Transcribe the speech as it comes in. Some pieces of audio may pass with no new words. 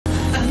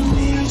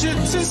you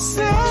to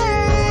say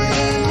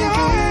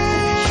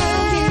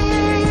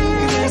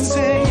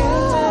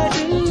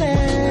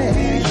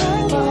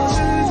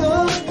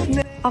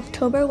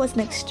October was an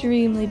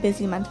extremely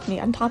busy month for me.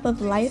 On top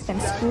of life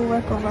and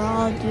schoolwork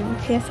overall, doing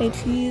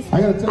PSATs,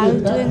 I was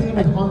doing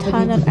a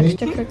ton of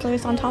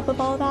extracurriculars on top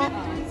of all that,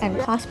 and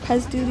class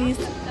pres duties,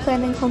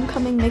 planning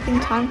homecoming, making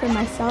time for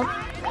myself.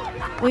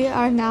 We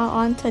are now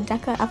on to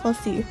DECA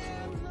FLC.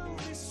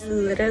 I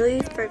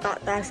literally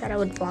forgot that I said I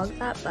would vlog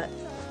that, but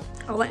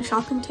I went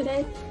shopping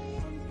today.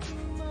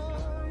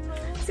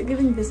 Is it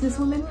giving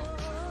businesswoman?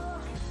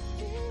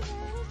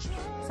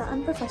 Is that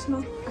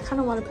unprofessional? I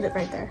kind of want to put it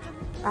right there.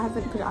 I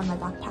haven't put it on my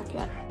backpack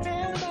yet.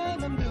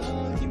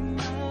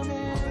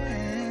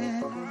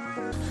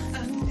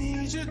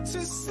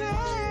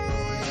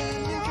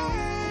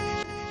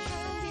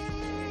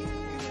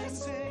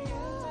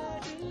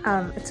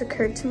 It's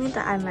occurred to me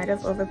that I might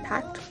have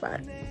overpacked, but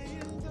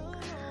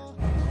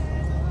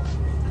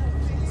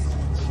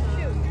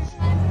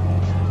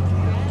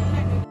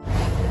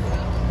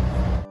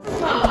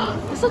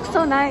this looks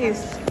so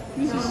nice.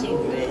 This is so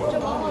good.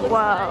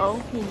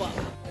 Whoa.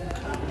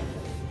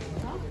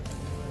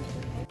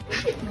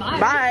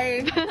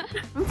 Bye.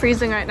 I'm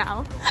freezing right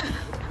now.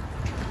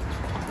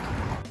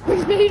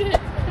 We made it.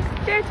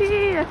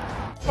 Dirty.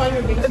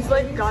 It's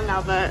like gone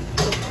now, but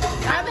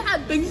I haven't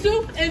had big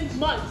soup in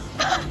months.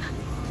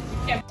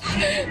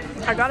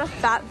 I got a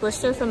fat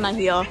blister from my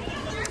heel.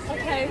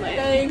 Okay,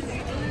 thanks.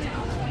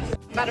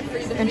 About to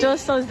freeze it.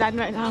 Angela's so zen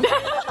right now.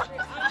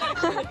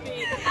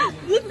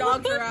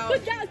 Dogs are out.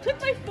 But yeah, took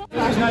my phone.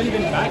 She's not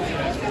even back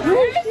yet.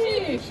 Where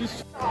is she?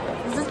 Is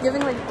this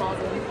giving like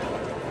ballroom?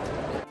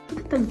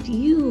 Look at the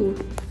view.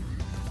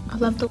 I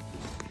love the.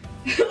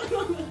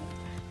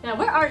 Yeah,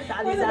 where are the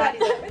baddies at?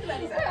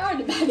 Where are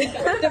the baddies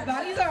at? The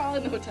baddies are all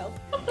in the hotel.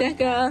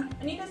 DECA.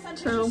 I need to send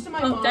True. pictures to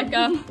my mom.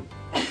 DECA.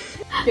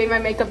 Getting my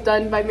makeup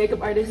done by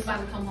makeup artists.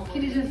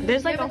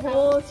 There's like a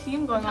whole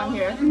team going on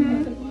here.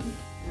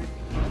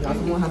 You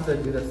also won't have to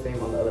do the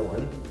same on the other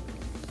one.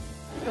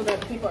 Oh, the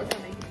people are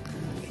coming.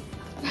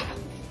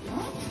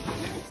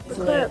 It's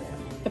lit.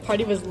 The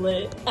party was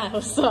lit.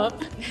 What's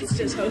up? It's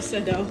just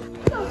hosted though.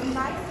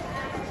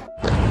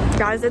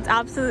 Guys, it's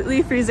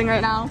absolutely freezing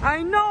right now.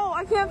 I know,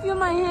 I can't feel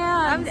my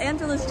hands. I'm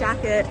Angela's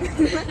jacket.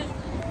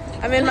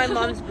 I'm in my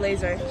mom's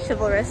blazer.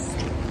 Chivalrous.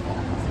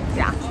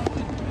 Yeah.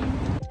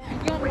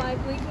 You don't like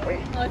me?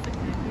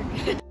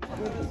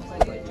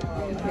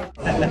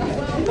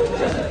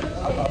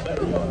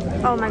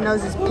 Oh, my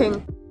nose is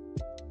pink.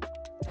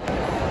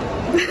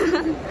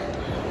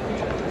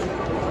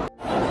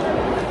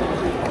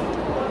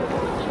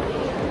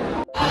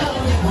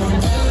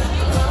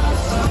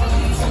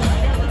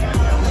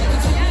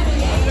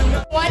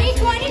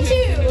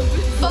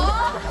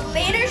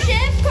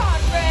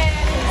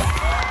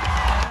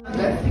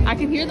 I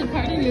can hear the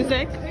party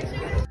music.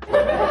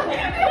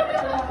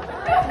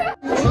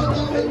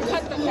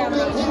 Cut the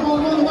camera.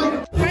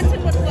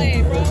 Brenton would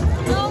play, bro.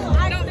 No,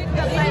 I don't think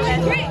that's my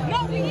best. Wait,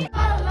 no, we need.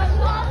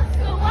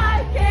 So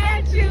why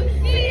can't you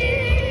see?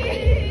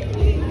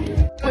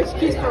 Which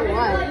piece for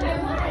what?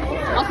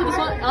 Also, this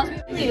one. Also,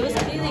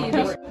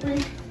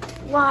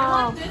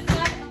 Wow.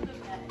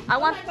 I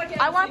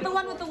want the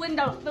one with the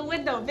window. The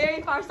window,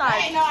 very far side.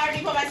 Hey, no, I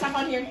already put my stuff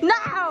on here.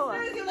 No!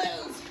 Where is he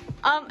lose?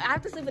 I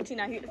have to sleep with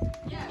Tina.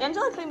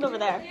 Angela claimed over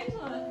there. Wait,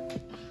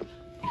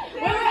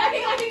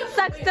 I think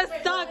Sucks to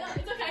suck.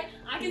 It's okay.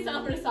 I can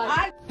stand for the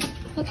side.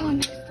 Look how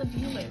nice the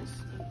view is.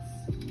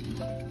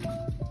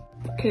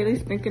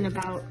 Kaylee's thinking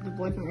about the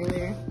boy from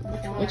earlier.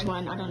 Which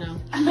one? I don't know.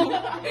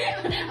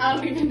 I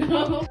don't even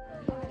know.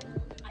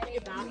 I take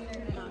it back.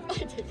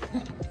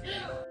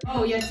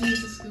 Oh, yes, he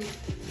needs to scoop.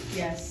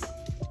 Yes.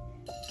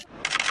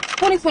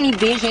 2020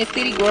 vision,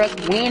 city girls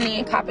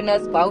winning, copping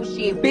us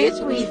bullshit. Bitch,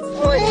 we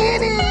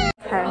winning.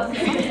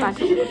 Okay, it's time to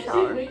take a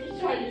shower.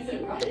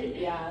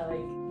 Yeah,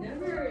 like,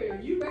 never.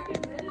 You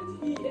recommend it to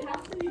me. It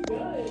has to be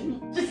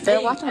good.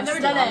 They're watching a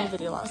slime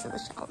video while I was in the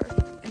shower.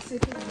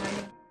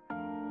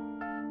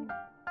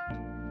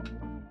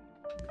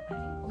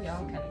 We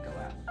all kind of go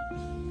out.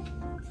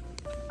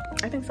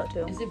 I think so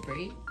too. Is it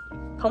Brie?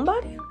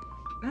 Homebody?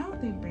 I don't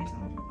think Bray's on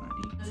her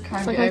body.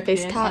 It's like my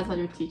face tap. on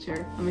your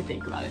teacher. Let me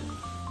think about it.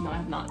 No, I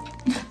have not.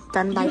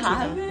 Done by You Tina.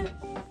 haven't?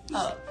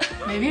 Oh,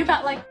 maybe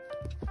about like.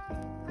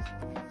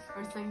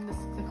 First thing this.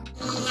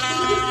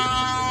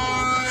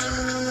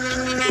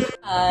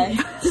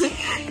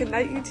 Good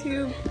night,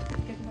 YouTube.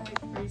 Good night,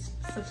 free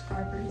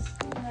subscribers.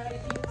 Good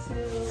night,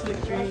 YouTube.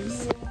 Sweet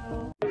dreams.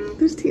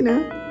 Who's Tina?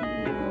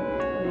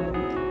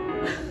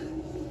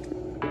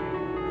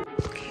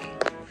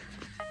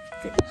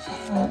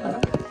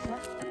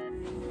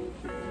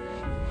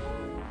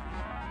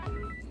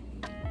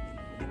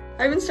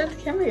 I haven't started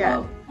the camera yet.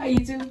 Oh, hi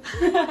YouTube.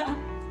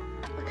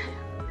 Okay,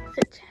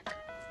 fit check.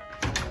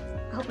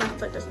 I hope my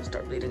foot doesn't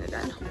start bleeding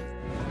again.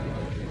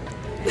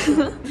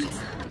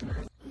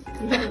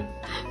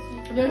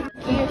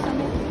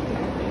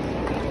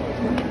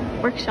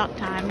 Workshop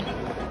time.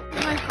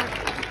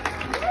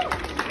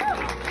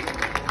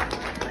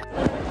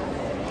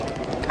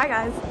 Hi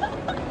guys.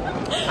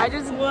 I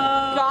just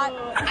got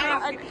an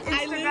I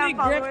literally Instagram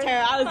follower. gripped her.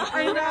 I was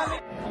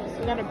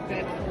we got a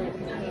bed for it.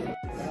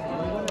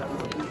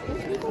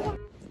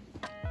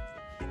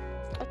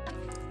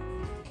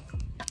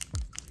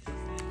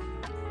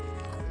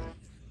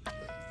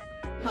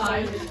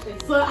 Hi.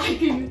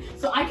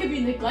 So I can be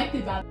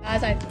neglected by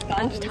as I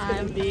thought it was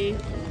gonna be.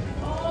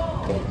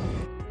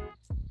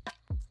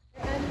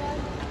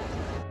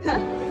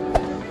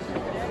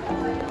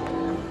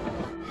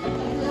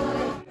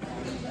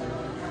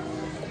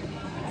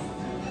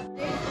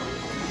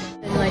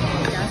 And like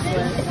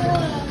gasoline.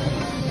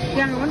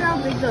 Yeah, I wonder how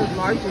big the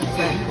margins are.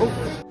 Oh.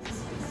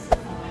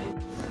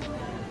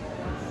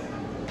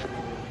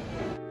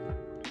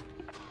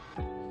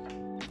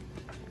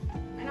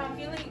 I know I'm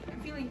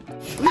feeling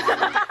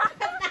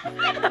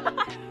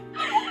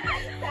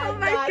Oh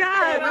my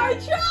god!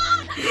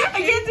 I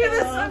can't do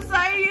this. I'm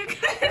sorry. You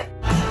could.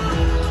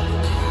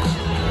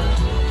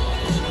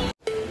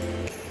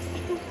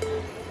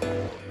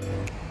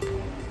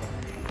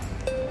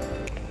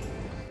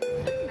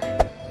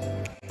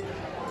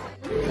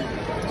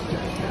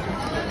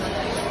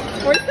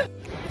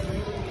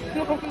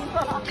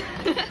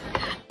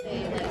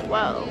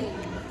 Whoa.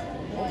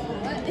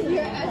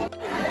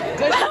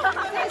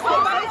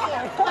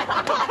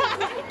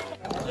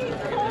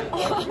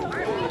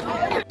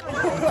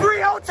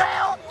 Free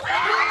hotel!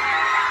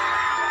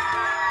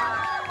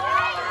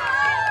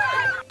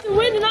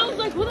 win, and I was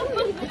like, what the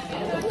fuck?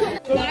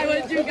 Why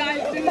would you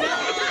guys do that?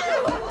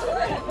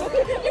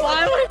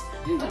 Why would?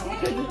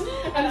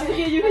 I'm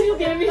looking at you because you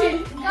get me.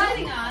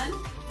 Sliding on.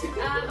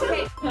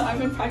 Okay. No, I've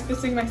been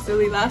practicing my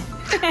silly laugh.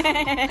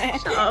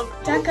 Shut up.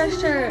 DECA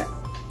shirt.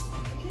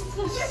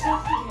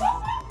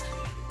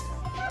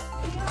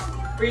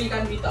 Bree, you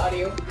gotta beat the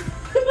audio.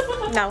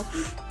 No.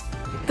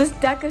 This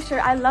DECA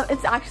shirt, I love.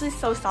 It's actually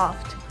so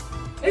soft.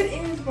 It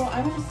is, bro.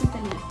 I want to sleep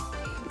in it.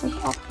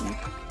 It's soft.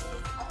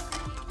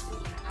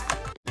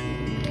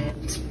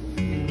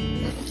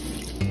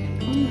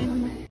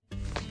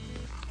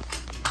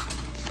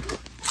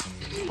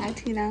 Hi,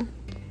 Tina.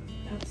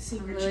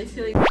 I'm really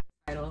feeling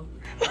title.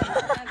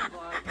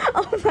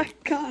 Oh my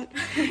god.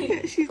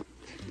 She's.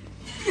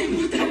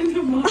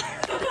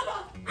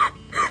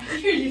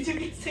 Here, you two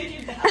can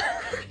sit down.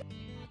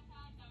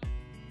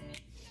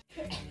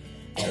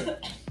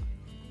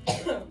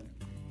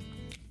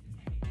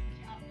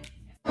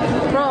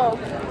 Bro,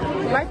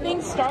 My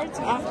thing starts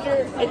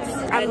after it's.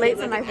 I'm late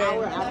for my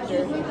hour thing.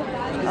 after.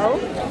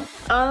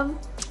 Oh,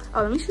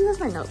 let me show you guys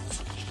my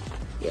notes.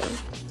 Yeah.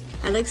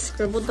 I like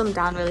scribbled them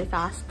down really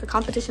fast. The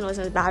competition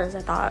wasn't as bad as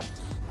I thought.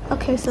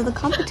 Okay, so the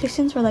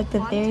competitions were like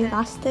the very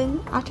last thing.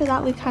 After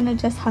that, we kind of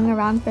just hung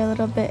around for a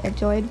little bit,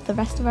 enjoyed the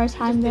rest of our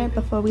time there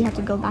before we had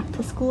to go back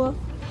to school.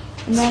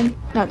 And then,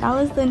 no, that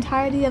was the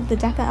entirety of the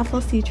DECA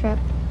FLC trip.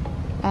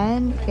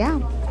 And yeah.